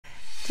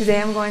Today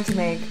I'm going to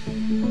make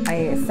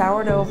a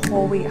sourdough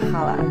whole wheat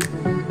challah.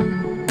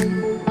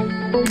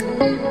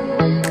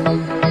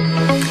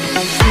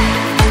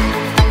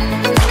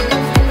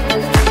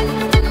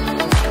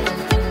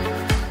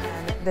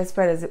 This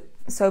bread is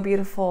so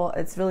beautiful,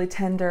 it's really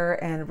tender,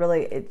 and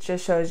really it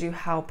just shows you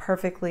how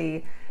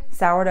perfectly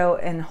sourdough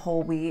and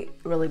whole wheat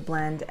really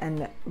blend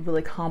and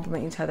really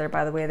complement each other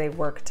by the way they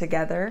work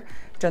together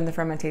during the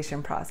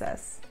fermentation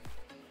process.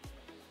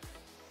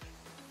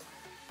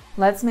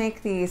 Let's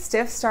make the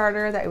stiff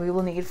starter that we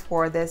will need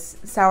for this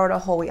sourdough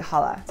whole wheat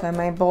challah. So in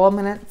my bowl, I'm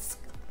gonna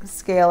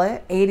scale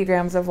it, 80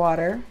 grams of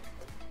water.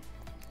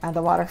 Add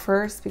the water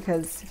first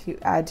because if you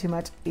add too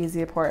much, easy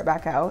to pour it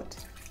back out.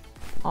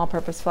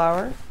 All-purpose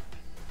flour.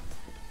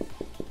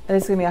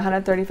 This is gonna be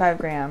 135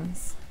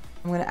 grams.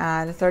 I'm gonna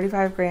add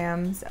 35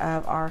 grams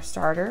of our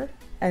starter.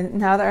 And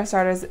now that our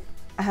starter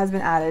has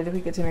been added,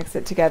 we get to mix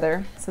it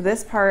together. So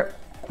this part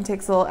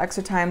takes a little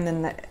extra time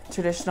than the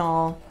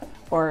traditional,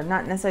 or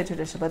not necessarily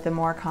traditional, but the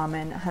more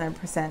common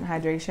 100%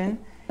 hydration.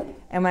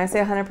 And when I say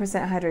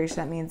 100% hydration,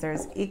 that means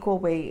there's equal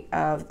weight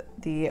of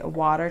the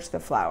water to the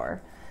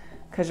flour,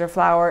 because your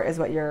flour is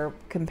what you're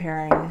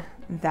comparing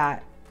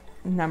that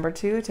number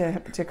to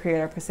create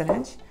our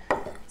percentage.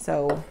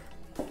 So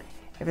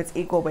if it's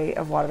equal weight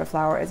of water to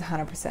flour, it's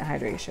 100%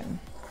 hydration.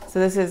 So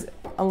this is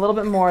a little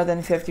bit more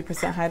than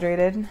 50%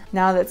 hydrated.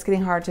 Now that it's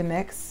getting hard to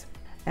mix,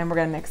 and we're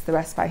gonna mix the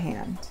rest by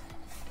hand.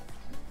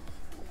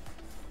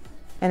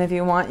 And if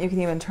you want, you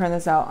can even turn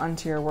this out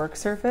onto your work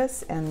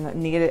surface and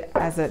knead it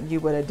as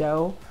you would a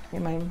dough.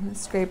 Get my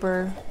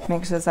scraper,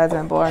 make sure the sides of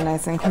my bowl are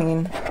nice and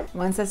clean.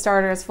 Once the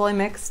starter is fully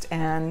mixed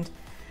and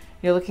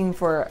you're looking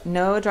for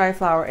no dry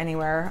flour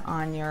anywhere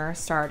on your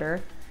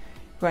starter,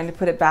 you're going to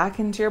put it back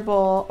into your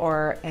bowl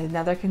or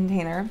another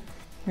container.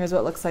 Here's what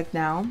it looks like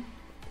now.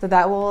 So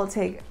that will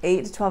take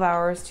 8 to 12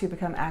 hours to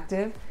become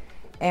active,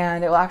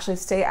 and it will actually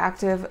stay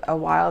active a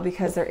while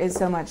because there is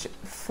so much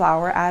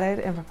flour added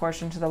in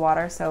proportion to the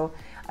water. So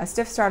a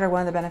stiff starter,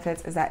 one of the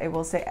benefits is that it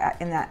will stay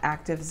in that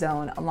active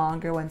zone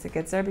longer once it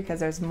gets there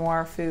because there's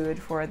more food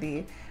for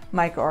the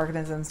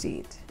microorganisms to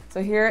eat.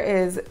 So here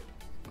is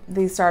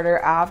the starter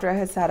after I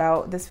had sat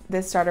out. This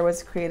starter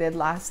was created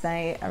last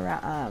night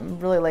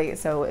around really late,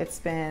 so it's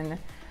been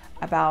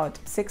about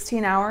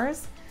 16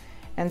 hours.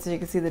 And so you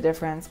can see the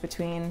difference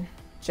between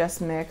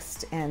just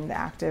mixed and the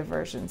active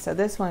version. So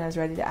this one is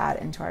ready to add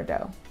into our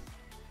dough.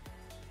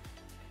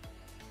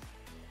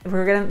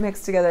 We're gonna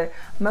mix together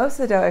most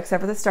of the dough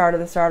except for the starter.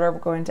 The starter we're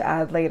going to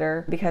add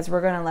later because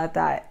we're gonna let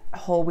that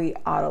whole wheat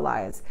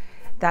autolyze.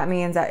 That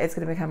means that it's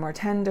gonna become more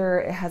tender.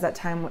 It has that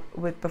time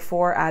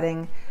before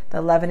adding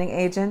the leavening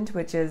agent,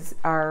 which is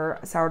our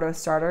sourdough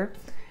starter.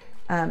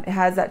 It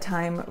has that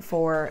time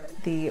for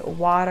the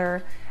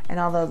water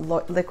and all the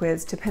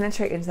liquids to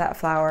penetrate into that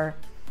flour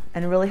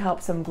and really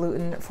help some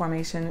gluten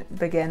formation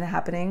begin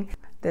happening.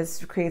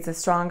 This creates a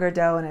stronger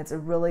dough, and it's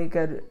really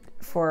good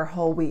for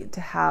whole wheat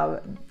to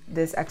have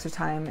this extra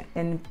time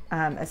in,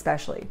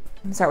 especially.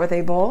 Start with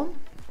a bowl,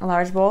 a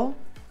large bowl,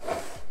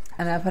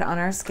 and I put it on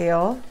our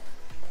scale.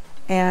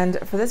 And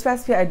for this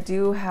recipe, I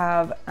do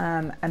have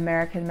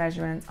American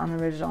measurements on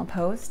the original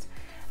post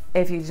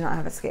if you do not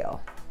have a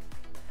scale.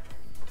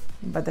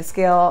 But the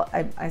scale,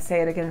 I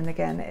say it again and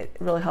again, it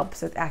really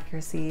helps with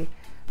accuracy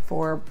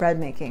for bread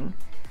making.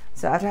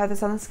 So after I have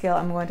this on the scale,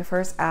 I'm going to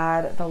first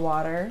add the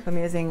water. I'm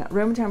using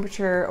room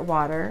temperature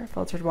water,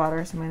 filtered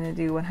water, so I'm going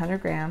to do 100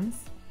 grams.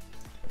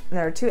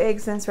 There are 2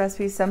 eggs in this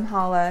recipe. Some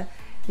challah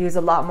use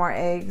a lot more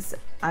eggs.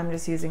 I'm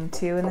just using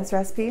 2 in this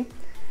recipe.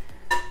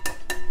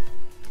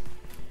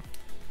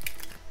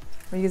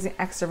 We're using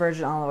extra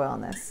virgin olive oil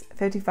in this,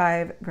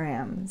 55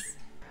 grams.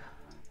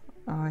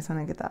 I always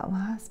want to get that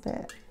last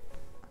bit.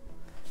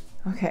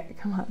 Okay,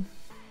 come on.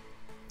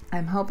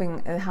 I'm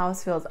hoping the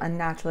house feels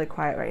unnaturally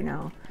quiet right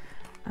now.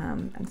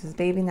 I'm just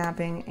baby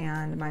napping,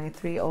 and my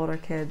 3 older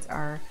kids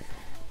are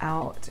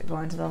out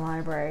going to the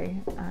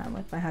library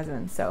with my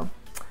husband. So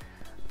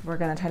we're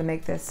gonna try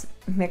to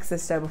mix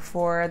this dough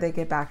before they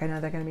get back. I know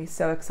they're gonna be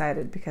so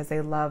excited because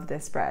they love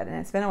this bread, and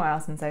it's been a while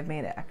since I've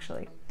made it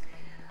actually.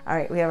 All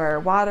right, we have our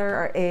water,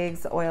 our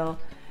eggs, the oil.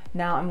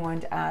 Now I'm going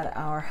to add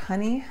our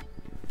honey.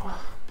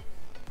 Oh,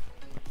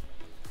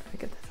 let me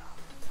get this off.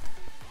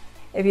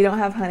 If you don't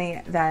have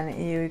honey, then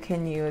you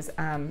can use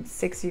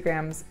 60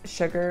 grams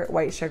sugar,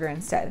 white sugar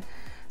instead.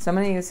 So I'm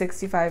gonna use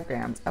 65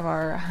 grams of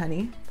our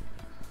honey.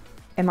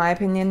 In my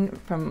opinion,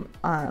 from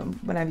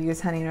when I've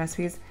used honey in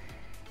recipes,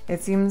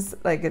 it seems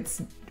like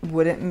it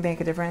wouldn't make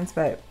a difference,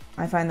 but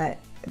I find that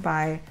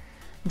by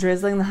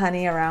drizzling the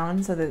honey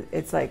around so that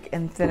it's like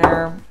in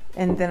thinner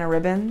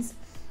ribbons,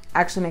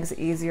 actually makes it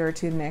easier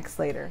to mix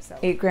later. So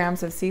 8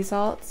 grams of sea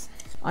salt.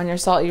 On your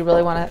salt, you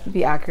really want to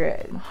be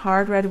accurate.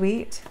 Hard red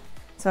wheat.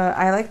 So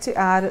I like to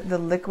add the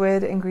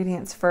liquid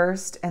ingredients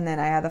first, and then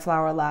I add the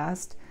flour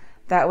last.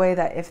 That way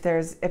that if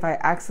I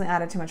accidentally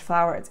added too much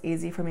flour, it's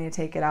easy for me to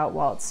take it out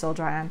while it's still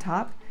dry on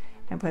top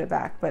and put it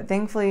back. But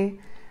thankfully,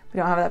 we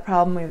don't have that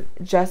problem. We have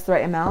just the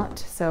right amount.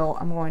 So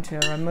I'm going to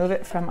remove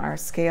it from our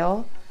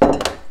scale,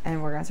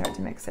 and we're gonna start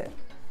to mix it.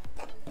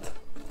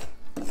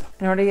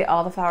 In order to get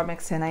all the flour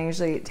mixed in, I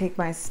usually take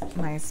a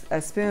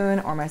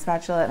spoon or my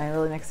spatula and I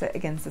really mix it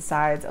against the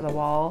sides of the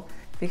wall,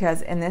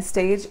 because in this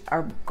stage,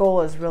 our goal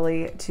is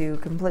really to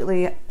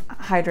completely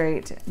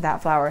hydrate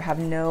that flour, have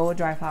no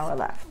dry flour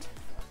left.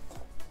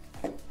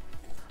 All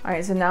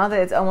right, so now that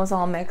it's almost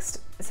all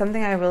mixed,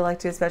 something I really like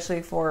to,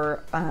 especially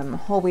for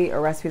whole wheat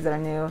or recipes that are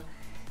new,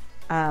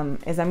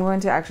 is I'm going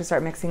to actually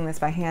start mixing this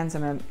by hand. So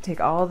I'm gonna take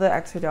all the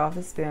extra dough off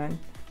the spoon.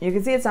 You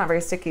can see it's not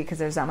very sticky because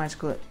there's not much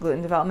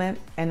gluten development,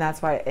 and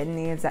that's why it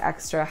needs the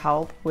extra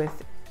help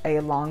with a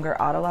longer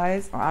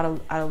autolyse or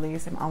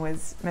autolyse. I'm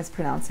always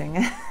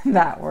mispronouncing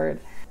that word.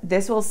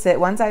 This will sit,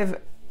 once I've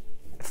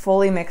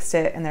fully mixed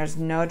it and there's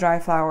no dry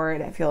flour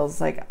and it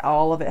feels like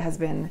all of it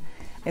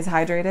is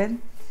hydrated,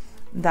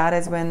 that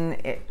is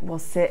when it will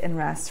sit and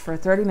rest for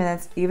 30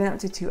 minutes, even up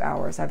to 2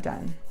 hours I've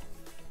done.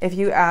 If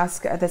you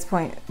ask at this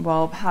point,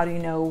 well, how do you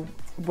know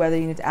whether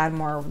you need to add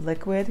more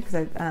liquid? Because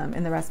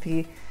in the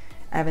recipe,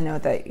 I have a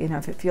note that, you know,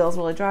 if it feels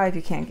really dry, if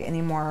you can't get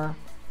any more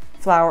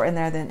flour in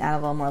there, then add a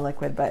little more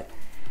liquid. But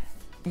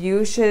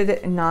you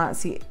should not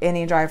see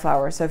any dry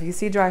flour. So if you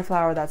see dry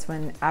flour, that's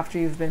when, after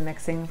you've been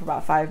mixing for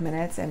about 5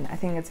 minutes, and I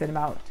think it's been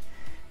about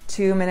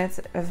 2 minutes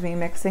of me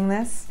mixing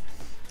this,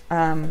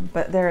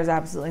 but there is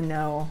absolutely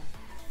no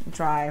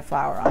dry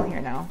flour on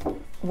here now.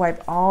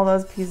 Wipe all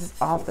those pieces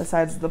off the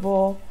sides of the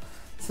bowl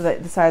so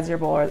that the sides of your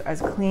bowl are as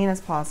clean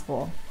as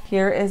possible.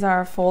 Here is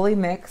our fully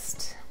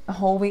mixed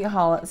whole wheat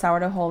challah,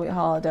 sourdough whole wheat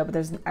challah dough, but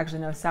there's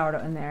actually no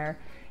sourdough in there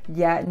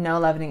yet, no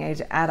leavening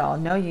agent at all,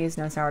 no yeast,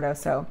 no sourdough,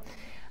 so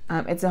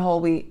it's a whole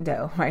wheat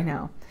dough right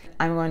now.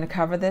 I'm going to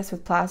cover this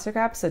with plastic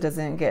wrap so it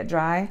doesn't get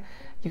dry.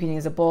 You can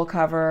use a bowl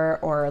cover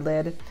or a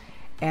lid,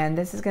 and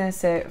this is going to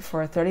sit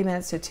for 30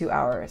 minutes to 2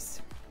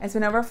 hours. It's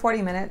been over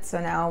 40 minutes,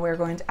 so now we're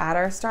going to add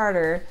our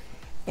starter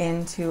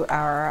into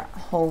our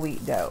whole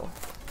wheat dough.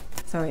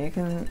 So you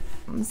can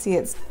see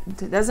it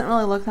doesn't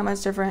really look that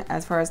much different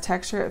as far as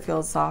texture. It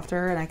feels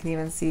softer, and I can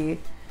even see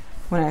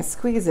when I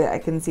squeeze it, I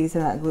can see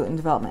some of that gluten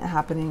development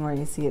happening where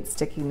you see it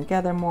sticking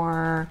together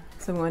more.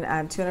 So I'm going to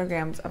add 200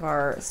 grams of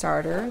our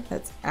starter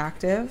that's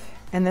active.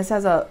 And this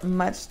has a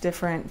much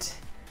different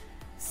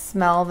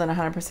smell than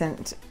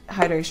 100%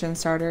 hydration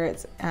starter.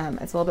 It's a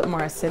little bit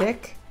more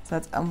acidic. So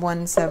that's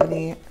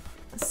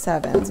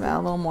 177, so a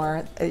little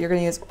more. You're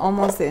gonna use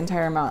almost the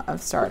entire amount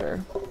of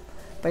starter,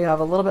 but you'll have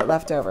a little bit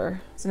left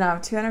over. So now I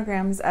have 200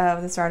 grams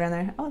of the starter in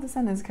there. Oh, the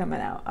sun is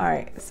coming out. All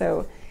right,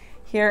 so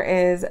here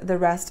is the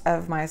rest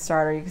of my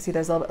starter. You can see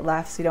there's a little bit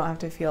left, so you don't have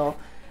to feel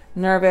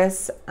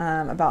nervous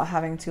about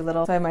having too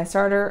little. So I have my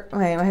starter,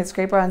 my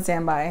scraper on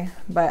standby,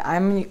 but I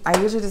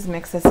usually just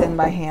mix this in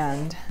by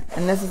hand.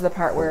 And this is the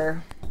part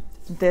where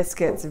this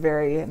gets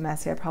very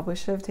messy. I probably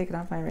should have taken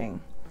off my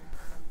ring.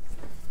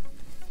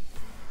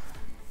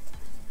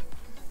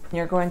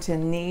 You're going to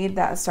knead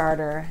that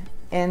starter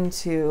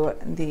into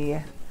the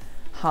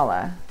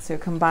challah. So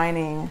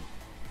combining,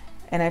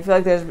 and I feel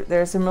like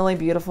there's some really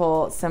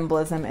beautiful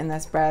symbolism in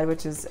this bread,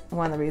 which is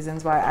one of the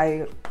reasons why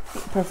I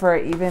prefer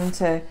it even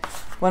to,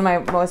 one of my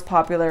most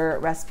popular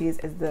recipes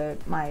is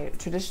my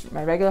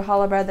regular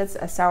challah bread that's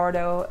a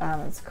sourdough.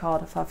 It's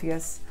called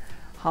fluffiest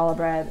challah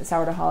bread,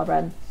 sourdough challah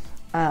bread.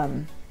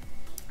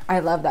 I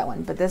love that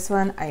one, but this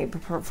one I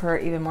prefer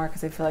even more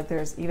because I feel like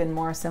there's even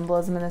more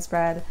symbolism in this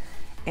bread.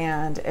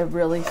 And it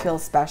really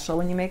feels special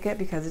when you make it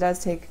because it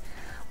does take a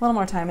little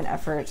more time and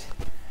effort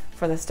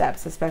for the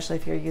steps, especially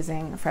if you're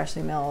using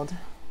freshly milled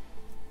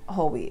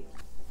whole wheat.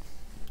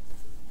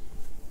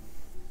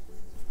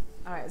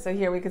 All right, so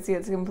here we can see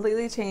it's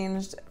completely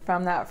changed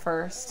from that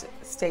first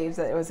stage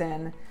that it was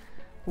in.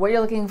 What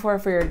you're looking for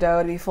your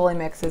dough to be fully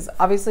mixed is,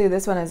 obviously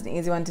this one is an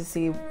easy one to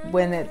see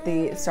when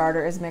the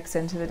starter is mixed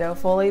into the dough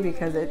fully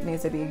because it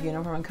needs to be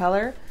uniform in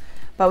color.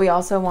 But we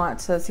also want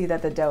to see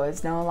that the dough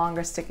is no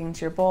longer sticking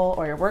to your bowl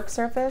or your work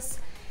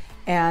surface,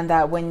 and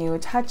that when you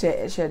touch it,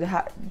 it should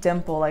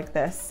dimple like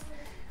this.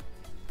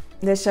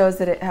 This shows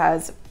that it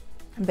has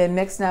been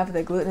mixed enough,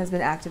 the gluten has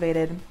been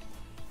activated,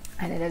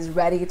 and it is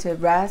ready to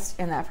rest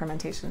in that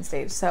fermentation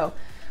stage. So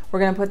we're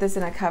going to put this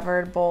in a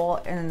covered bowl,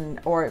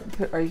 or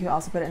you can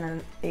also put it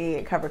in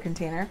a covered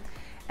container,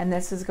 and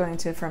this is going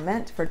to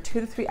ferment for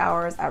 2 to 3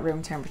 hours at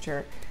room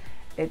temperature.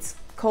 It's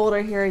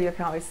colder here. You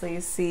can obviously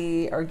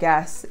see or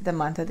guess the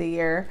month of the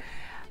year.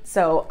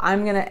 So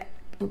I'm gonna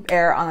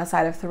err on the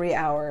side of 3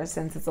 hours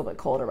since it's a little bit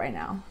colder right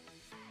now.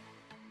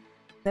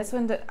 This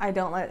one I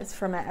don't let it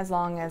ferment as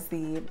long as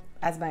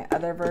my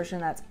other version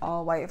that's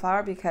all white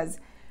flour, because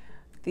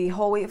the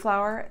whole wheat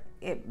flour,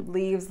 it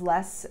leaves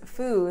less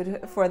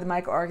food for the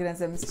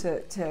microorganisms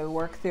to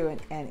work through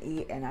and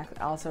eat and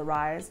also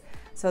rise.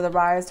 So the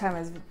rise time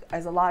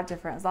is a lot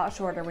different. It's a lot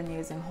shorter when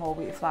using whole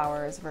wheat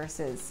flours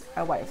versus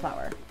a white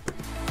flour.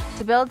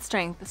 To build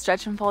strength,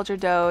 stretch and fold your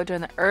dough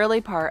during the early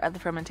part of the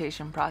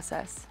fermentation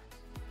process.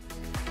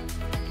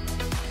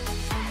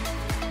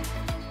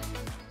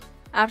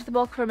 After the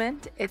bulk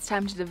ferment, it's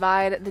time to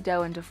divide the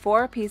dough into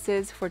 4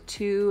 pieces for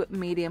 2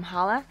 medium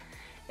challah.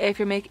 If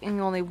you're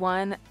making only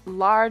 1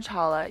 large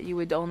challah, you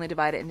would only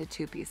divide it into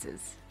 2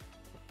 pieces.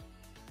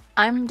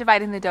 I'm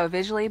dividing the dough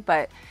visually,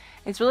 but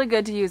It's really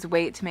good to use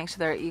weight to make sure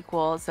they're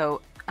equal,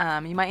 so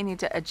you might need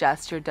to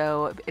adjust your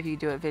dough if you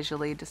do it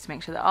visually just to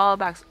make sure they're all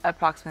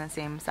approximately the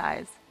same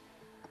size.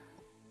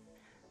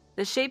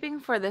 The shaping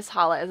for this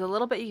challah is a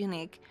little bit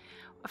unique.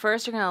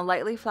 First, you're going to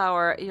lightly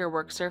flour your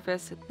work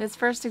surface. This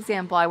first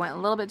example, I went a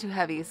little bit too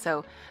heavy,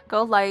 so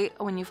go light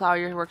when you flour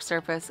your work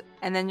surface,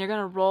 and then you're going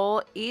to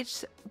roll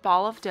each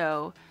ball of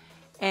dough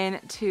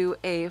into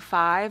a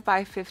 5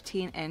 by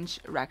 15 inch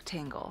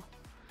rectangle.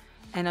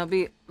 And it'll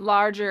be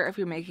larger if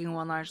you're making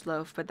one large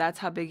loaf, but that's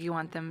how big you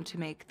want them to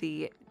make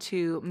the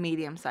 2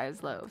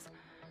 medium-sized loaves.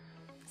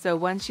 So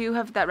once you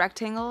have that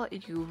rectangle,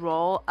 you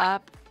roll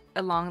up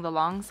along the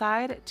long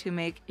side to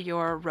make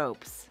your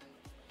ropes.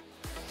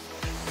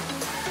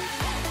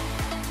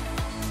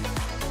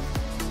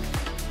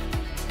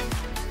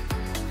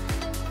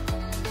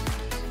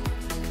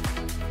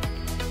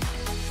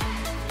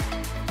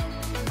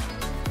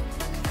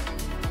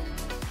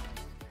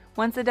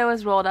 Once the dough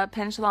is rolled up,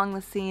 pinch along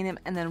the seam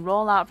and then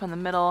roll out from the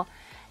middle,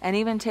 and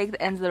even take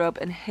the ends of the rope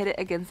and hit it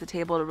against the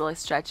table to really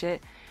stretch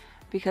it,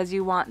 because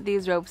you want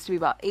these ropes to be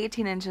about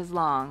 18 inches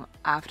long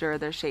after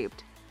they're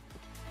shaped.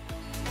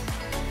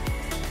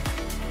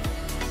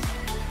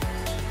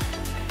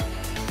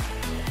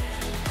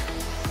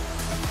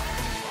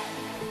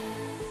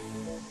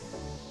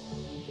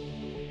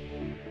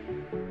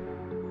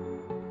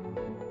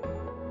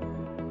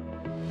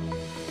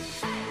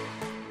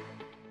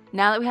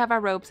 Now that we have our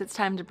ropes, it's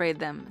time to braid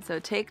them. So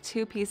take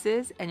 2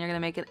 pieces and you're going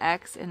to make an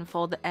X and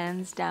fold the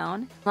ends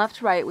down. Left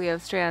to right, we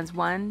have strands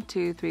 1,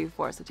 2, 3,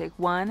 4. So take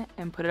 1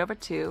 and put it over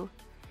 2.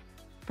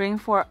 Bring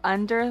 4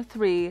 under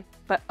 3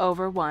 but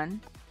over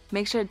 1.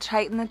 Make sure to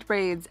tighten the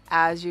braids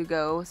as you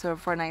go, so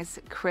for a nice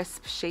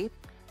crisp shape.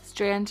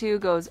 Strand 2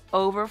 goes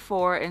over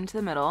 4 into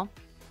the middle.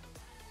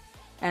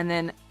 And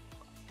then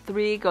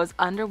 3 goes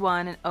under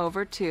 1 and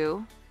over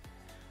 2.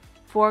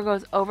 4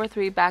 goes over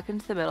 3 back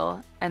into the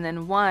middle, and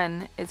then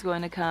 1 is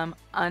going to come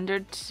under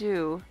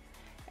 2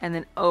 and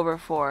then over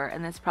 4.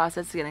 And this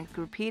process is going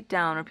to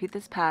repeat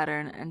this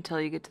pattern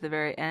until you get to the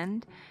very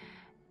end.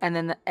 And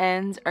then the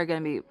ends are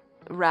going to be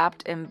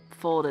wrapped and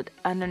folded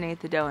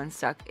underneath the dough and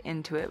stuck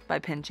into it by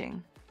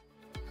pinching.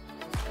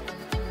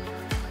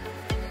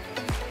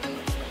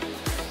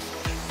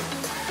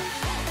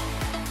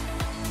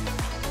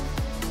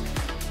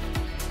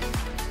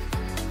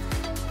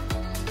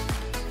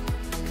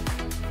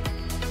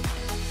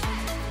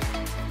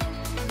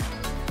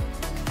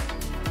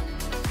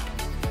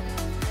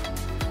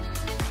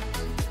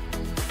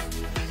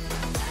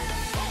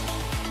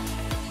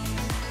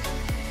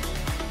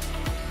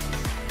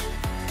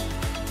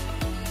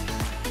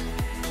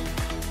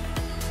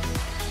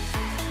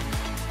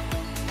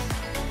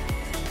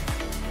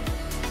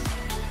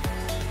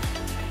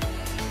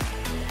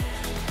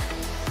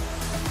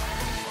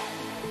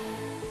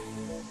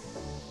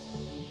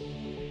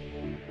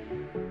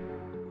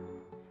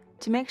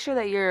 To make sure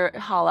that your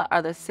challah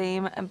are the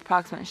same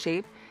approximate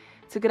shape,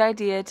 it's a good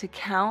idea to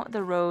count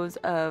the rows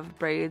of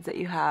braids that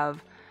you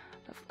have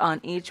on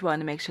each one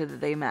to make sure that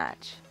they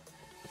match.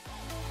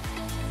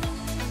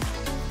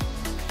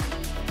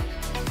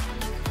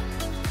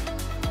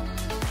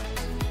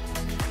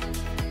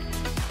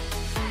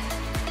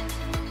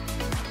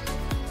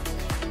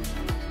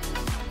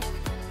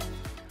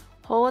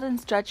 Hold and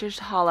stretch your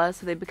challah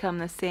so they become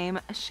the same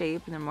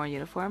shape and they're more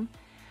uniform.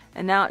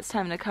 And now it's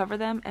time to cover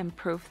them and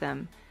proof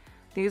them.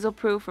 These will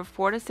proof for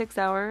 4 to 6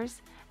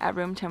 hours at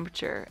room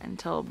temperature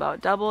until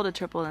about double to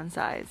triple in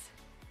size.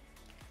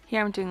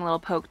 Here I'm doing a little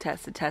poke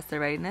test to test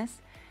their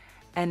readiness.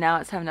 And now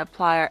it's time to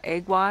apply our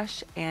egg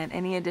wash and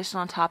any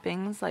additional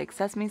toppings like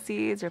sesame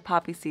seeds or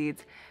poppy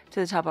seeds to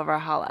the top of our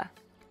challah.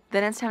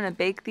 Then it's time to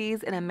bake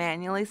these in a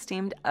manually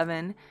steamed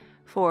oven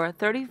for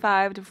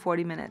 35 to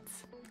 40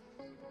 minutes.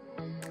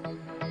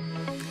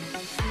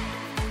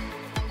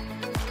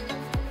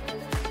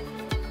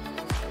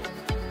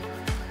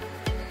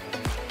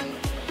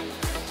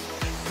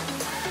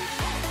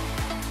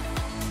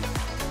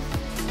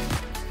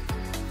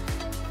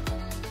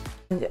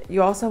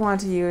 You also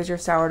want to use your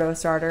sourdough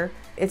starter.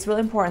 It's really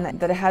important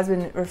that it has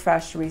been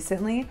refreshed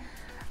recently.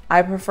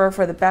 I prefer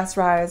for the best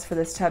rise for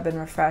this to have been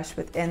refreshed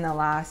within the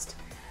last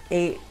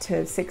 8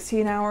 to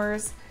 16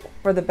 hours.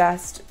 For the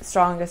best,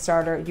 strongest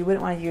starter, you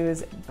wouldn't want to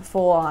use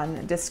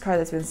full-on discard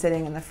that's been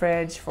sitting in the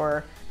fridge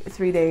for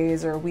 3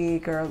 days or a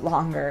week or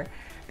longer,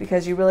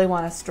 because you really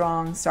want a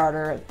strong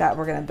starter that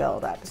we're going to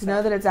build up. To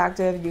know that it's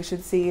active, you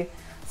should see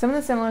some of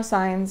the similar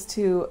signs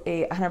to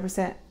a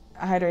 100%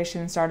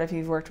 hydration starter if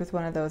you've worked with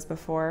one of those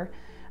before.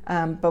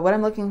 But what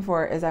I'm looking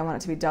for is I want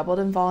it to be doubled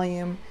in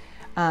volume.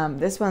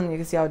 This one, you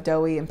can see how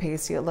doughy and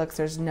pasty it looks.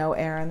 There's no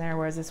air in there,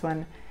 whereas this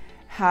one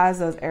has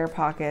those air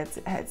pockets.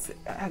 It's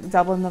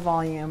double in the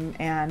volume,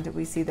 and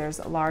we see there's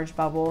large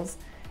bubbles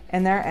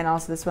in there. And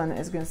also this one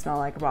is going to smell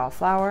like raw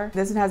flour.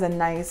 This one has a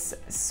nice,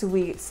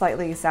 sweet,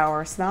 slightly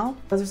sour smell.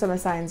 Those are some of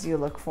the signs you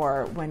look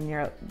for when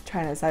you're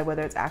trying to decide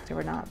whether it's active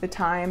or not. The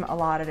time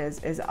allotted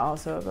is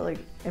also a really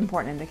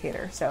important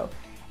indicator. So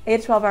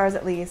 8 to 12 hours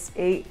at least.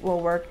 8 will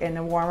work in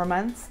the warmer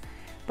months,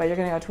 but you're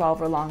gonna go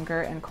 12 or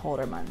longer in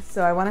colder months.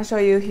 So I wanna show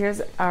you,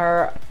 here's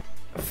our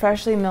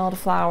freshly milled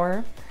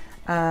flour.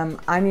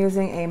 I'm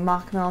using a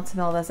mock mill to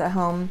mill this at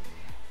home.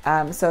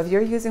 So if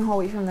you're using whole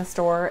wheat from the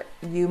store,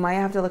 you might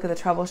have to look at the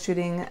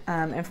troubleshooting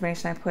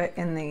information I put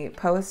in the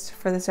post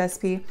for this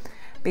recipe,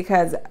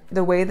 because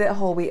the way that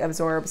whole wheat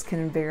absorbs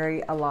can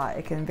vary a lot.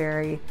 It can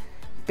vary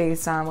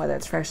based on whether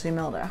it's freshly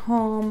milled at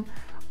home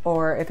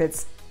or if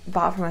it's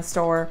bought from a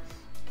store,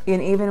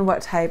 and even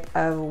what type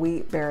of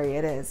wheat berry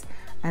it is.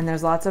 And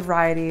there's lots of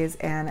varieties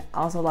and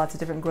also lots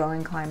of different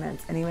growing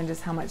climates, and even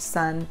just how much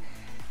sun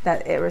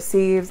that it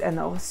receives and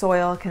the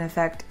soil can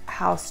affect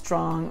how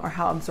strong or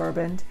how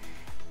absorbent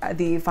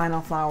the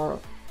final flour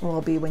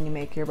will be when you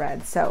make your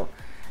bread. So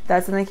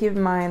that's something to keep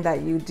in mind,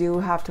 that you do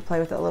have to play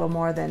with it a little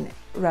more than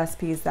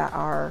recipes that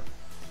are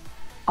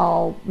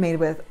all made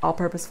with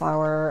all-purpose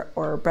flour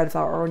or bread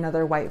flour or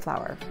another white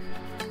flour.